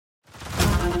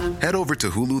Head over to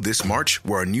Hulu this March,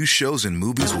 where our new shows and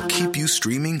movies will keep you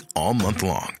streaming all month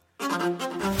long.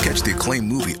 Catch the acclaimed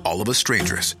movie All of Us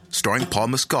Strangers, starring Paul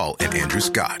Mescal and Andrew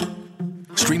Scott.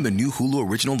 Stream the new Hulu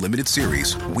original limited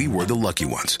series We Were the Lucky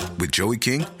Ones with Joey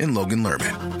King and Logan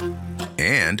Lerman.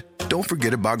 And don't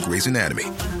forget about Grey's Anatomy.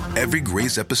 Every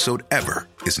Grey's episode ever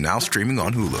is now streaming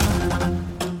on Hulu.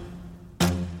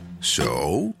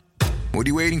 So, what are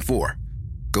you waiting for?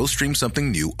 Go stream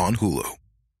something new on Hulu.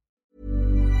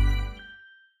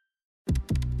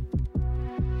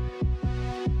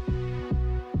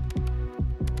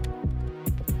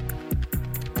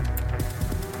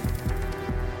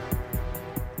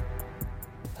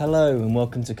 Hello and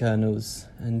welcome to Kernels.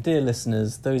 And dear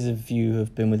listeners, those of you who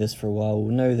have been with us for a while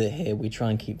will know that here we try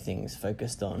and keep things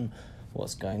focused on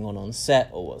what's going on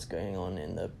set, or what's going on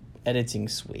in the editing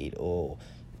suite or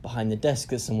behind the desk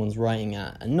that someone's writing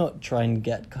at, and not try and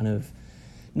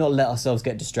not let ourselves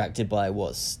get distracted by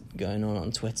what's going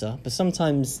on Twitter. But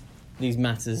sometimes these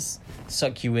matters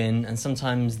suck you in, and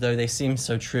sometimes, though they seem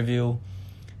so trivial,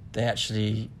 they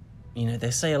actually,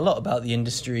 they say a lot about the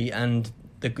industry and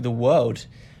the world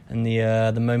and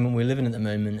the moment we're living at the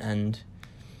moment. And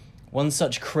one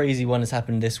such crazy one has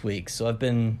happened this week. So I've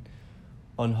been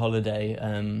on holiday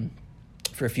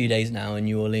for a few days now in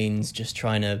New Orleans, just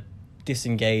trying to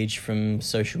disengage from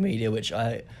social media, which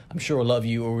I'm sure a lot of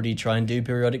you already try and do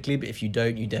periodically, but if you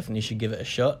don't, you definitely should give it a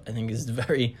shot. I think it's a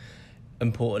very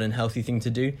important and healthy thing to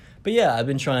do. But yeah, I've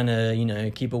been trying to,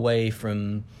 keep away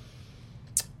from,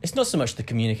 it's not so much the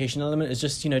communication element, it's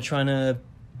just, trying to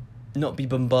not be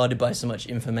bombarded by so much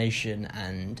information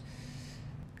and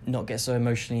not get so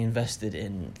emotionally invested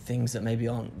in things that maybe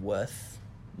aren't worth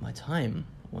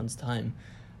one's time.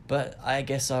 But I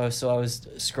guess I was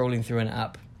scrolling through an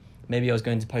app. Maybe I was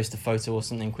going to post a photo or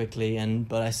something quickly,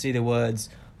 but I see the words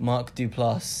Mark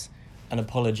Duplass and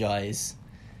apologise.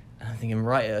 And I'm thinking,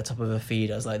 right at the top of a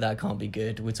feed, I was like, that can't be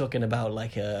good. We're talking about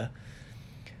like a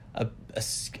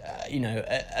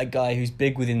guy who's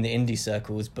big within the indie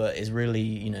circles, but is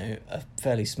really, a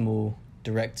fairly small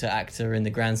director, actor in the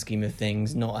grand scheme of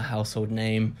things, not a household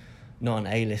name, not an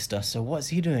A-lister. So what's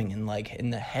he doing in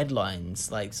the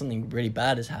headlines? Like, something really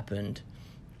bad has happened.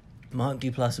 Mark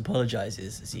Duplass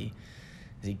apologises. Has he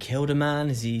killed a man?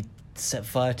 Has he set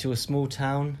fire to a small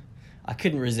town? I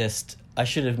couldn't resist. I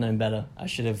should have known better. I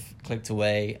should have clicked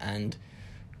away and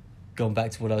gone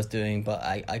back to what I was doing, but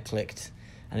I clicked.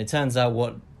 And it turns out,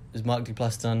 what has Mark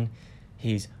Duplass done?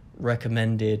 He's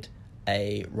recommended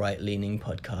a right-leaning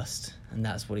podcast, and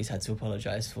that's what he's had to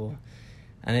apologise for.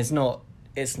 And it's not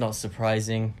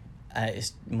surprising.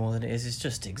 It's more than it is. It's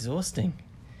just exhausting.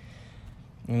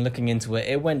 And looking into it,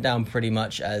 it went down pretty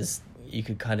much as you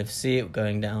could kind of see it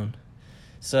going down.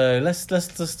 So let's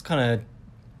just kind of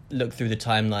look through the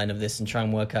timeline of this and try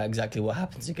and work out exactly what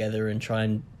happened together and try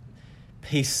and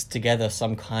piece together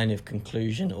some kind of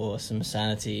conclusion or some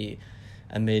sanity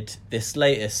amid this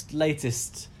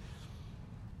latest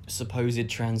supposed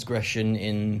transgression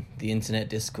in the internet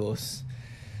discourse.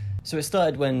 So it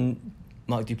started when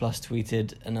Mark Duplass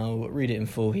tweeted, and I'll read it in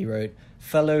full. He wrote,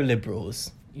 "Fellow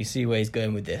liberals," you see where he's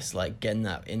going with this, like getting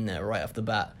that in there right off the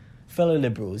bat. "Fellow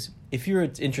liberals, if you're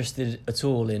interested at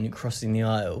all in crossing the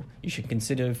aisle, you should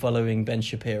consider following Ben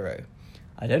Shapiro.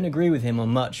 I don't agree with him on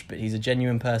much, but he's a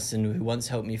genuine person who once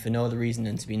helped me for no other reason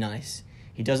than to be nice.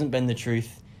 He doesn't bend the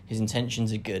truth. His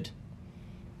intentions are good."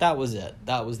 That was it.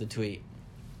 That was the tweet.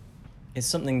 It's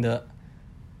something that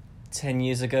 10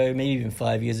 years ago, maybe even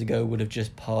 5 years ago, would have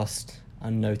just passed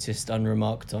unnoticed,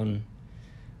 unremarked on,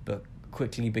 but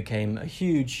quickly became a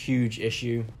huge, huge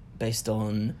issue based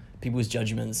on people's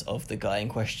judgments of the guy in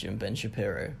question, Ben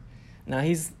Shapiro. Now,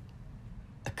 he's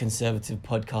a conservative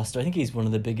podcaster. I think he's one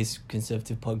of the biggest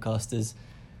conservative podcasters,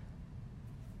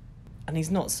 and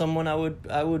he's not someone I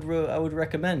would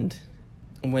recommend.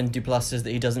 And when Duplass says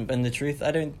that he doesn't bend the truth, I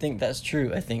don't think that's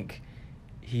true. I think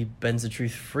he bends the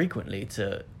truth frequently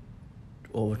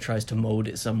or tries to mold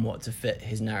it somewhat to fit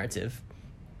his narrative.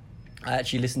 I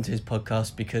actually listen to his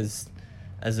podcast because,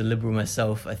 as a liberal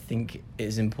myself, I think it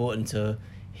is important to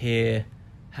hear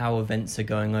how events are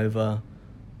going over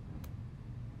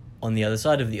on the other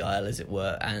side of the aisle, as it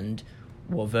were, and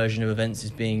what version of events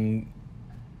is being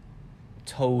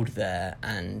told there,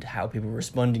 and how people are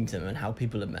responding to them, and how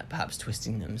people are perhaps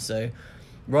twisting them. So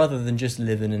rather than just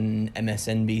live in an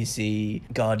MSNBC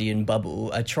Guardian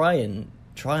bubble, I try and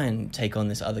take on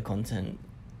this other content.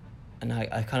 And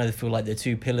I kind of feel like the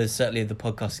two pillars, certainly of the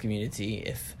podcast community,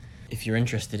 if you're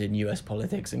interested in US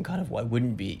politics, and kind of why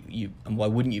wouldn't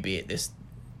you be at this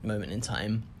moment in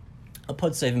time, are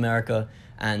Pod Save America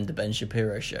and the Ben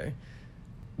Shapiro Show.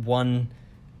 One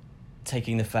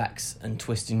taking the facts and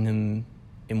twisting them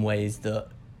in ways that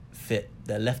fit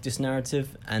their leftist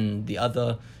narrative, and the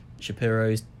other,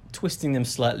 Shapiro's, twisting them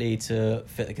slightly to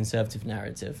fit the conservative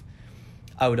narrative.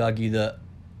 I would argue that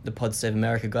the Pod Save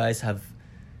America guys have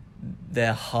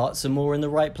their hearts are more in the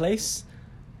right place,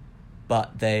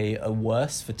 but they are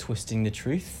worse for twisting the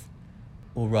truth,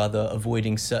 or rather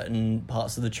avoiding certain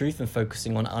parts of the truth and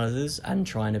focusing on others, and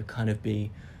trying to kind of be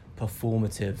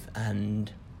performative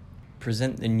and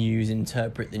present the news,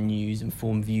 interpret the news, and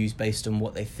form views based on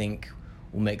what they think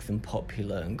will make them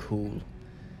popular and cool.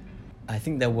 I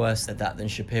think they're worse at that than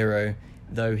Shapiro,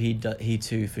 though he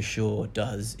too for sure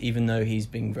does. Even though he's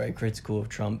been very critical of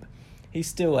Trump, he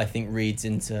still, I think, reads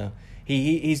into...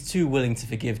 He's too willing to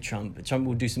forgive Trump. Trump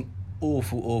will do some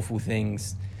awful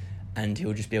things, and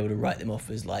he'll just be able to write them off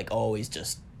as like, oh, it's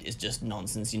just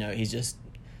nonsense, he's just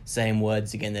saying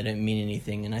words again, they don't mean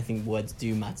anything. And I think words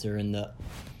do matter, and that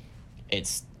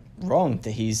it's wrong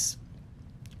that he's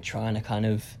trying to kind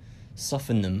of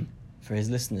soften them for his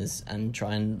listeners and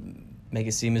try and make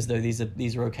it seem as though these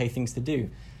are okay things to do.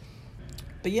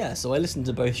 But yeah, so I listened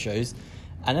to both shows,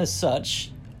 and as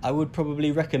such, I would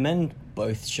probably recommend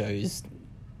both shows,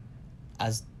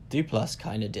 as Duplass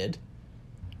kind of did.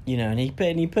 And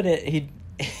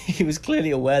he was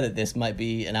clearly aware that this might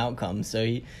be an outcome. So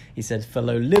he said,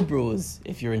 fellow liberals,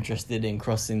 if you're interested in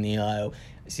crossing the aisle.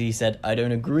 So he said, I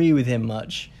don't agree with him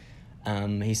much.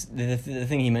 The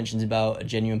thing he mentions about a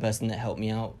genuine person that helped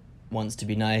me out wants to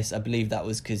be nice, I believe that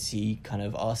was because he kind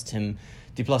of asked him...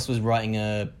 Duplass was working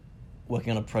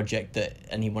on a project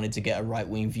and he wanted to get a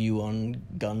right-wing view on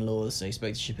gun laws, so he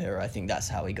spoke to Shapiro. I think that's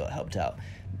how he got helped out.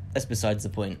 That's besides the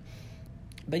point.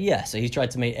 But yeah, so he's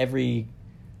tried to make every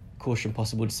caution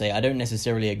possible to say, I don't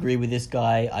necessarily agree with this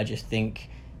guy, I just think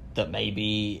that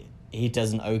maybe he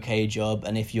does an okay job,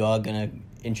 and if you are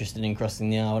interested in crossing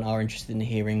the aisle and are interested in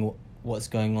hearing what's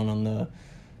going on the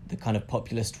kind of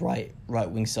populist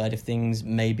right-wing side of things,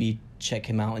 maybe check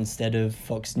him out instead of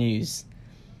Fox News.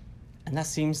 And that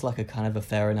seems like a kind of a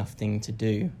fair enough thing to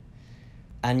do.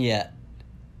 And yet,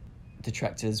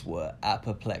 detractors were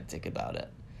apoplectic about it.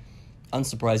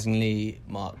 Unsurprisingly,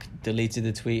 Mark deleted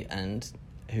the tweet, and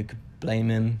who could blame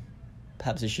him?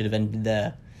 Perhaps it should have ended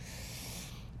there.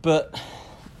 But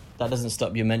that doesn't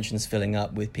stop your mentions filling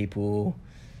up with people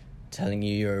telling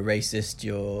you you're a racist,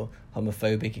 you're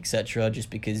homophobic, etc., just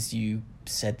because you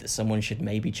said that someone should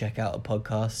maybe check out a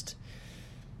podcast.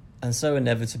 And so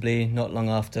inevitably, not long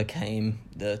after, came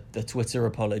the Twitter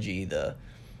apology, the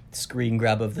screen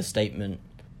grab of the statement,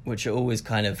 which are always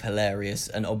kind of hilarious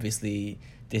and obviously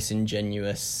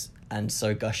disingenuous and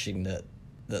so gushing that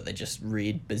they just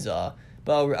read bizarre.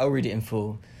 But I'll read it in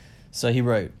full. So he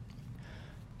wrote,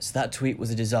 so that tweet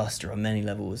was a disaster on many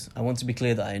levels. I want to be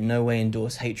clear that I in no way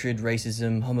endorse hatred,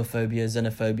 racism, homophobia,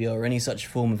 xenophobia, or any such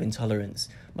form of intolerance.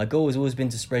 My goal has always been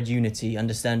to spread unity,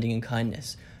 understanding, and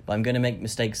kindness, but I'm going to make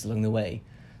mistakes along the way.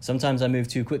 Sometimes I move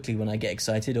too quickly when I get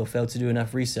excited or fail to do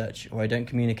enough research, or I don't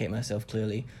communicate myself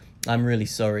clearly. I'm really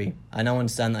sorry. I now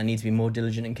understand that I need to be more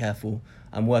diligent and careful.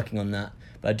 I'm working on that,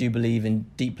 but I do believe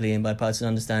deeply in bipartisan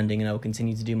understanding, and I will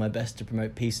continue to do my best to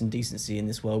promote peace and decency in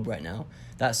this world right now.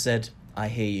 That said, I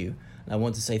hear you, and I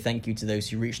want to say thank you to those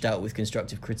who reached out with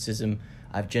constructive criticism.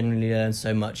 I've genuinely learned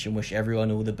so much and wish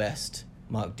everyone all the best.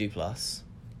 Mark Duplass.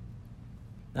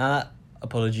 Now that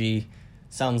apology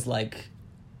sounds like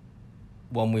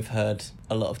one we've heard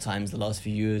a lot of times the last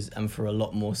few years, and for a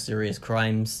lot more serious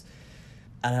crimes.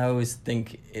 And I always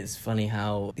think it's funny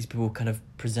how these people kind of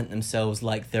present themselves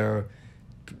like they're...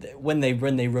 When they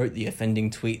wrote the offending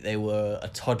tweet, they were a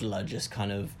toddler just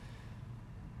kind of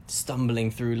stumbling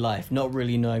through life, not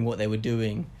really knowing what they were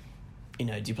doing.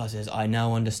 Duplass says, I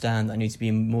now understand I need to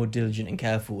be more diligent and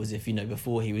careful, as if,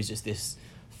 before he was just this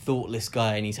thoughtless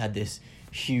guy and he's had this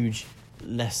huge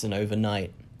lesson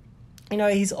overnight.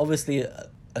 He's obviously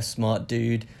a smart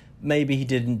dude. Maybe he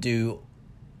didn't do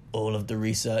all of the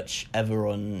research ever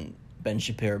on Ben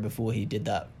Shapiro before he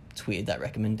tweeted that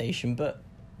recommendation, but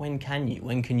when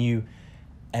can you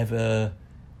ever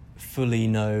fully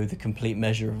know the complete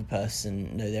measure of a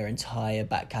person, know their entire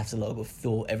back catalogue of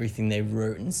thought, everything they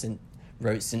wrote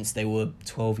since they were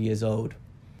 12 years old?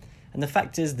 And the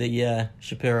fact is that, yeah,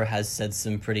 Shapiro has said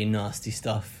some pretty nasty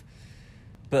stuff,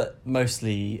 but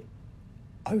mostly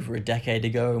over a decade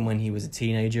ago and when he was a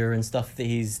teenager, and stuff that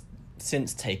he's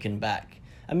since taken back.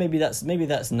 And maybe that's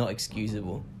not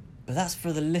excusable, but that's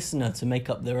for the listener to make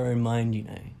up their own mind.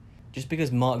 Just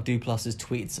because Mark Duplass has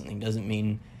tweeted something doesn't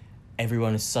mean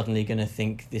everyone is suddenly going to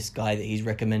think this guy that he's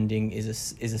recommending is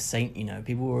a saint.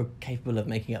 People are capable of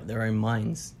making up their own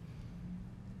minds.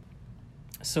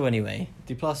 So anyway,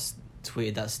 Duplass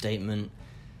tweeted that statement.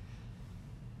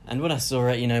 And when I saw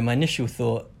it, my initial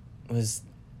thought was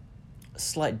a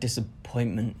slight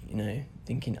disappointment,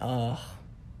 thinking,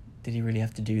 did he really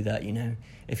have to do that,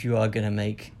 If you are going to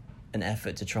make an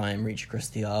effort to try and reach across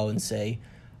the aisle and say,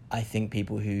 I think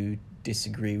people who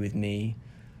disagree with me,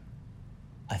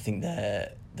 I think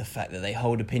the fact that they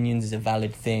hold opinions is a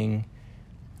valid thing.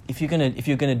 If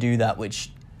you're gonna do that,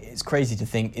 which it's crazy to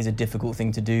think is a difficult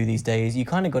thing to do these days, you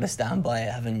kind of got to stand by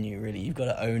it, haven't you, really? You've got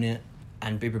to own it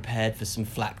and be prepared for some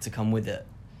flack to come with it.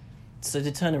 So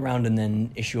to turn around and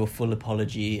then issue a full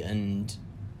apology and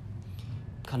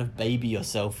kind of baby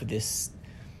yourself for this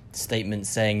statement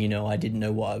saying, I didn't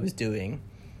know what I was doing,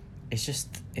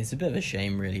 it's a bit of a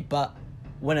shame, really. But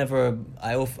whenever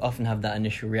I often have that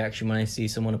initial reaction when I see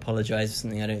someone apologise for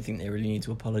something I don't think they really need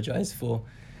to apologise for.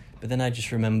 But then I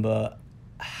just remember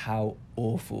how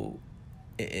awful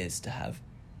it is to have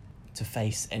to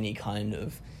face any kind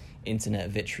of internet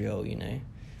vitriol,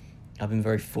 I've been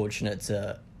very fortunate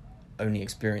to only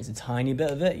experience a tiny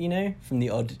bit of it, from the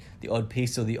odd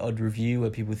piece or the odd review where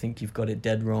people think you've got it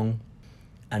dead wrong,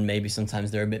 and maybe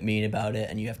sometimes they're a bit mean about it,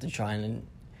 and you have to try and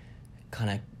kind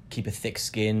of keep a thick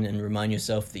skin and remind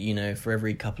yourself that, for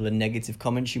every couple of negative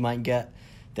comments you might get,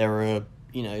 there are,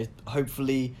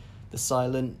 hopefully the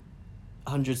silent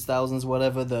hundreds, thousands,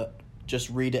 whatever, that just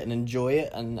read it and enjoy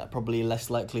it, and are probably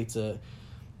less likely to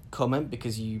comment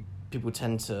because people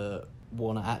tend to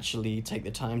want to actually take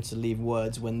the time to leave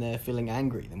words when they're feeling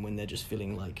angry than when they're just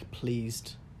feeling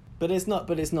pleased. But it's not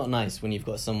nice when you've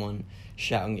got someone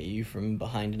shouting at you from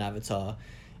behind an avatar,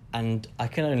 and I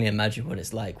can only imagine what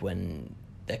it's like when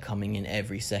they're coming in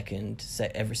every second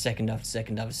after second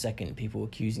after second, people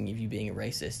accusing you of you being a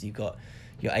racist. You've got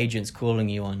your agents calling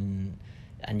you on,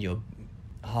 and you're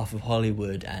half of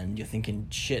Hollywood, and you're thinking,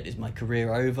 shit, is my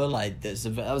career over?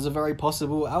 That was a very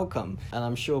possible outcome. And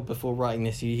I'm sure before writing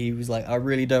this, he was like, I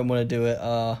really don't want to do it.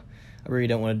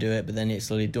 But then it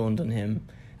slowly dawned on him,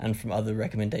 and from other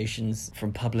recommendations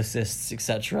from publicists,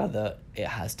 etc., that it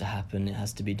has to happen, it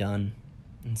has to be done.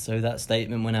 And so that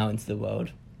statement went out into the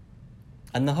world.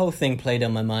 And the whole thing played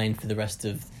on my mind for the rest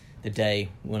of the day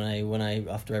when I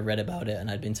after I read about it,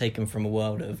 and I'd been taken from a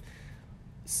world of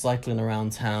cycling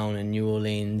around town in New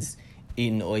Orleans,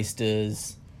 eating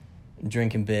oysters,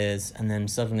 drinking beers, and then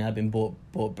suddenly I've been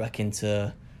brought back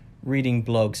into reading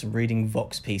blogs and reading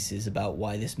Vox pieces about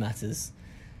why this matters.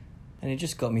 And it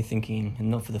just got me thinking, and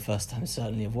not for the first time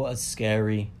certainly, of what a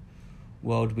scary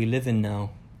world we live in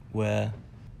now, where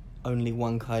only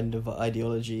one kind of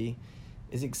ideology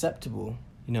is acceptable.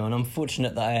 And I'm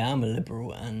fortunate that I am a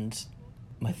liberal, and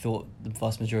my thought the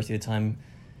vast majority of the time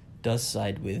does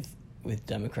side with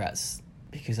Democrats,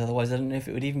 because otherwise I don't know if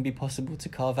it would even be possible to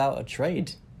carve out a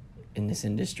trade in this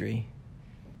industry.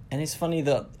 And it's funny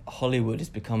that Hollywood has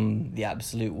become the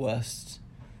absolute worst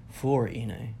for it,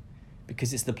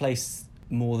 because it's the place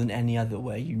more than any other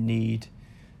where you need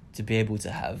to be able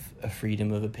to have a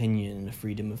freedom of opinion and a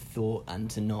freedom of thought, and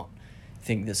to not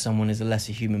think that someone is a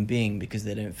lesser human being because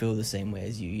they don't feel the same way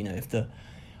as you. If the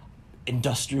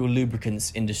industrial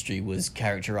lubricants industry was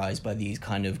characterized by these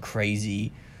kind of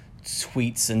crazy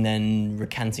tweets and then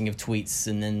recanting of tweets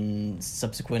and then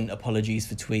subsequent apologies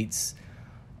for tweets,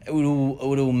 it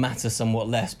would all matter somewhat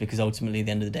less, because ultimately at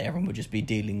the end of the day everyone would just be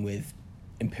dealing with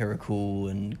empirical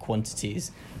and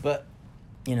quantities. But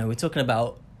we're talking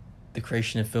about the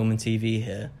creation of film and TV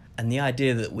here, and the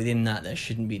idea that within that there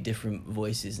shouldn't be different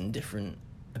voices and different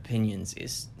opinions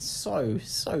is so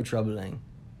troubling.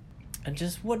 And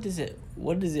just what does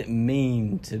it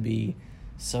mean to be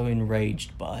so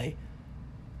enraged by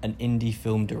an indie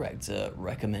film director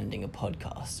recommending a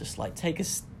podcast? Just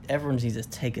everyone needs to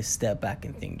take a step back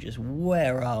and think, just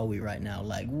where are we right now?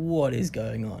 What is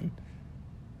going on?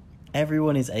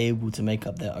 Everyone is able to make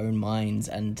up their own minds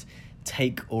and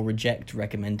take or reject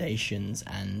recommendations,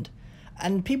 and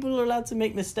people are allowed to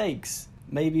make mistakes.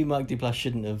 Maybe Mark Duplass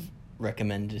shouldn't have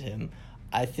recommended him.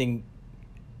 I think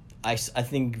I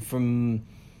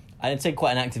take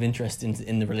quite an active interest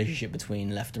in the relationship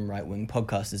between left and right wing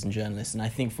podcasters and journalists, and I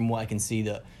think from what I can see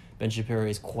that Ben Shapiro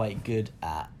is quite good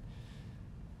at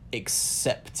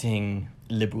accepting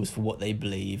liberals for what they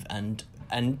believe and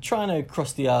trying to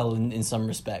cross the aisle in some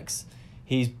respects.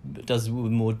 He does it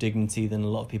with more dignity than a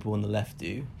lot of people on the left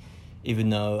do, even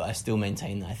though I still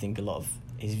maintain that I think a lot of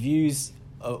his views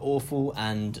are awful,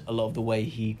 and a lot of the way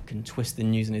he can twist the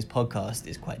news in his podcast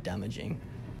is quite damaging.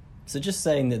 So just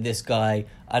saying that this guy,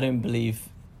 I don't believe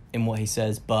in what he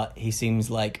says, but he seems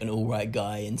like an alright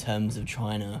guy in terms of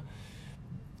trying to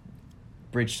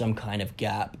bridge some kind of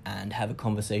gap and have a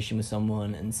conversation with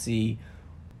someone and see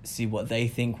see what they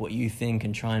think, what you think,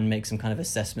 and try and make some kind of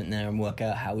assessment there and work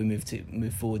out how we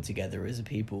move forward together as a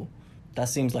people. That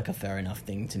seems like a fair enough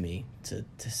thing to me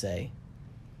to say.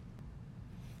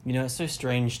 You know, it's so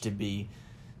strange to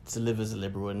live as a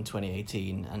liberal in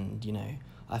 2018, and, you know,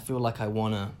 I feel like I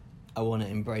wanna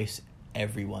embrace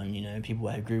everyone, you know, people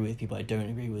I agree with, people I don't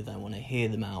agree with. I want to hear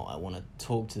them out, I want to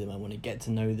talk to them, I want to get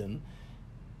to know them,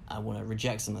 I want to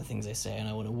reject some of the things they say, and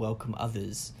I want to welcome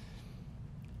others.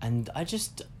 And I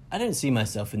don't see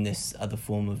myself in this other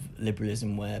form of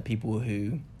liberalism where people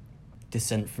who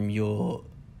dissent from your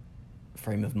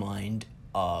frame of mind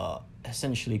are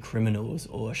essentially criminals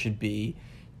or should be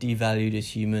devalued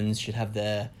as humans, should have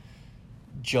their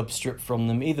job stripped from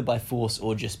them, either by force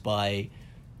or just by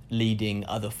leading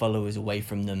other followers away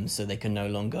from them so they can no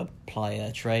longer ply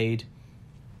a trade.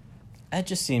 It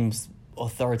just seems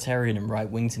authoritarian and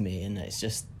right-wing to me, and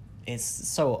it's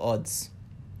so at odds.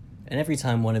 And every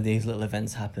time one of these little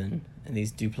events happen, and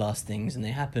these Duplass things, and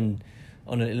they happen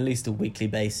on at least a weekly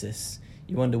basis,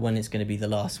 you wonder when it's going to be the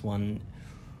last one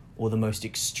or the most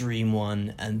extreme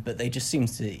one, but they just seem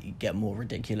to get more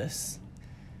ridiculous.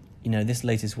 You know, this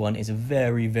latest one is a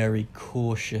very, very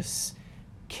cautious,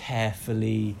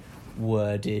 carefully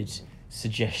worded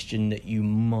suggestion that you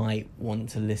might want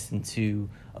to listen to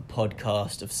a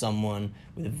podcast of someone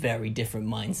with a very different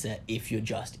mindset if you're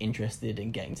just interested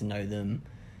in getting to know them.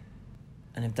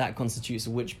 And if that constitutes a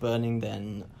witch burning,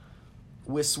 then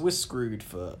we're screwed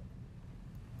for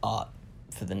art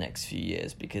for the next few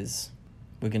years, because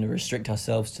we're going to restrict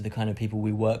ourselves to the kind of people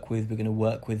we work with. We're going to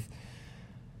work with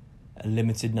a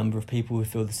limited number of people who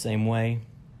feel the same way,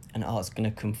 and art's going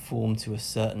to conform to a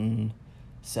certain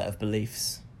set of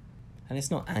beliefs. And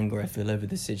it's not anger I feel over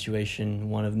the situation,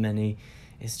 one of many.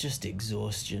 It's just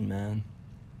exhaustion, man.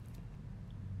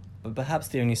 But perhaps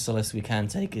the only solace we can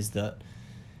take is that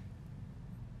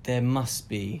there must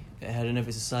be, I don't know if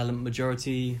it's a silent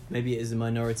majority, maybe it is a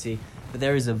minority, but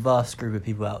there is a vast group of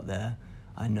people out there,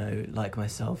 I know, like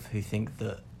myself, who think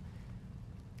that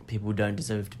people don't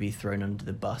deserve to be thrown under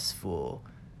the bus for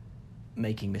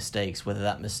making mistakes, whether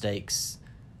that mistake's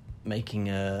making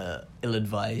a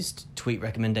ill-advised tweet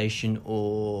recommendation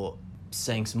or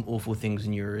saying some awful things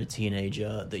when you were a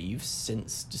teenager that you've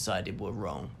since decided were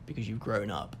wrong because you've grown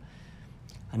up.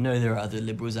 I know there are other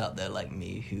liberals out there like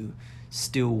me who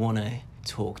still want to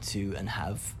talk to and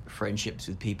have friendships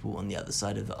with people on the other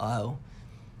side of the aisle.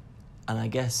 And I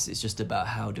guess it's just about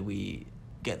how do we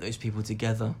get those people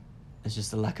together. There's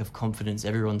just a lack of confidence.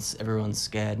 Everyone's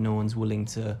scared. No one's willing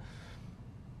to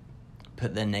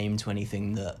put their name to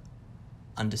anything that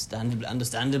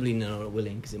understandably they're not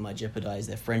willing, because it might jeopardize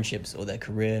their friendships or their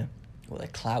career or their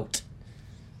clout.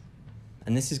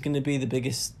 And this is going to be the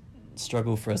biggest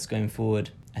struggle for us going forward,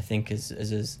 I think,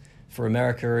 as for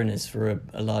America and as for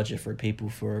for people,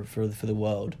 for the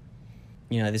world.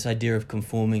 You know, this idea of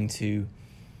conforming to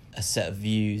a set of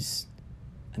views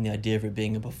and the idea of it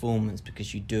being a performance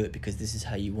because you do it because this is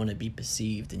how you want to be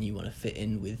perceived and you want to fit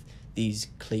in with these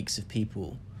cliques of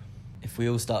people. If we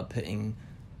all start putting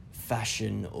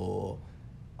fashion or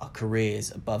our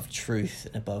careers above truth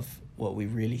and above what we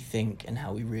really think and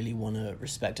how we really want to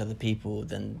respect other people,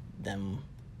 then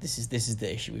this is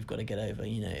the issue we've got to get over.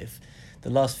 You know, if the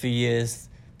last few years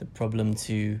the problem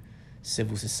to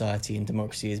civil society and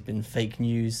democracy has been fake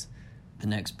news, the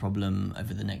next problem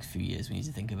over the next few years we need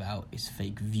to think about is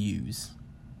fake views.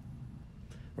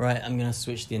 Right, I'm going to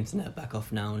switch the internet back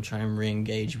off now and try and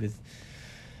re-engage with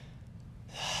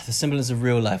the semblance of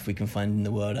real life we can find in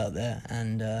the world out there,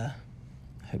 and I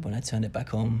hope when I turn it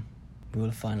back on we will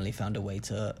have finally found a way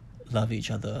to love each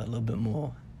other a little bit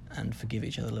more and forgive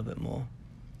each other a little bit more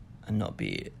and not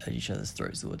be at each other's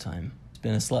throats all the time. It's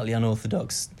been a slightly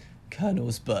unorthodox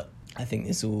kernels, but I think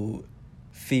this all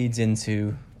feeds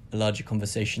into a larger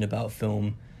conversation about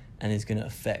film and is going to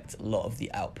affect a lot of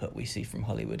the output we see from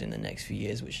Hollywood in the next few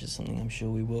years, which is something I'm sure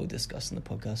we will discuss in the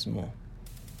podcast more.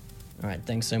 All right,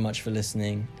 thanks so much for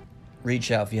listening.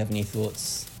 Reach out if you have any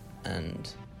thoughts,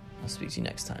 and I'll speak to you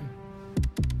next time.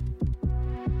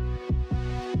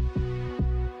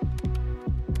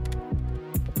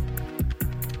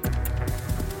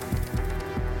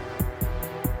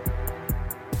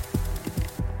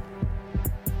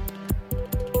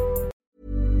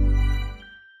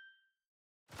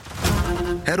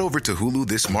 Head over to Hulu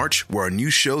this March, where our new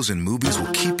shows and movies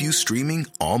will keep you streaming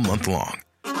all month long.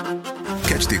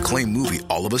 Catch the acclaimed movie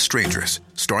All of Us Strangers,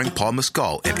 starring Paul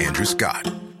Mescal and Andrew Scott.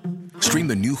 Stream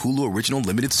the new Hulu original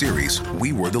limited series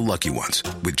We Were the Lucky Ones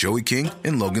with Joey King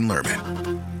and Logan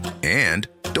Lerman. And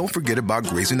don't forget about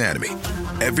Grey's Anatomy.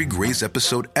 Every Grey's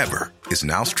episode ever is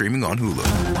now streaming on Hulu.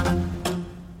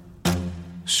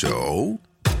 So,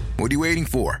 What are you waiting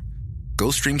for?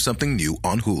 Go stream something new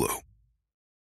on Hulu.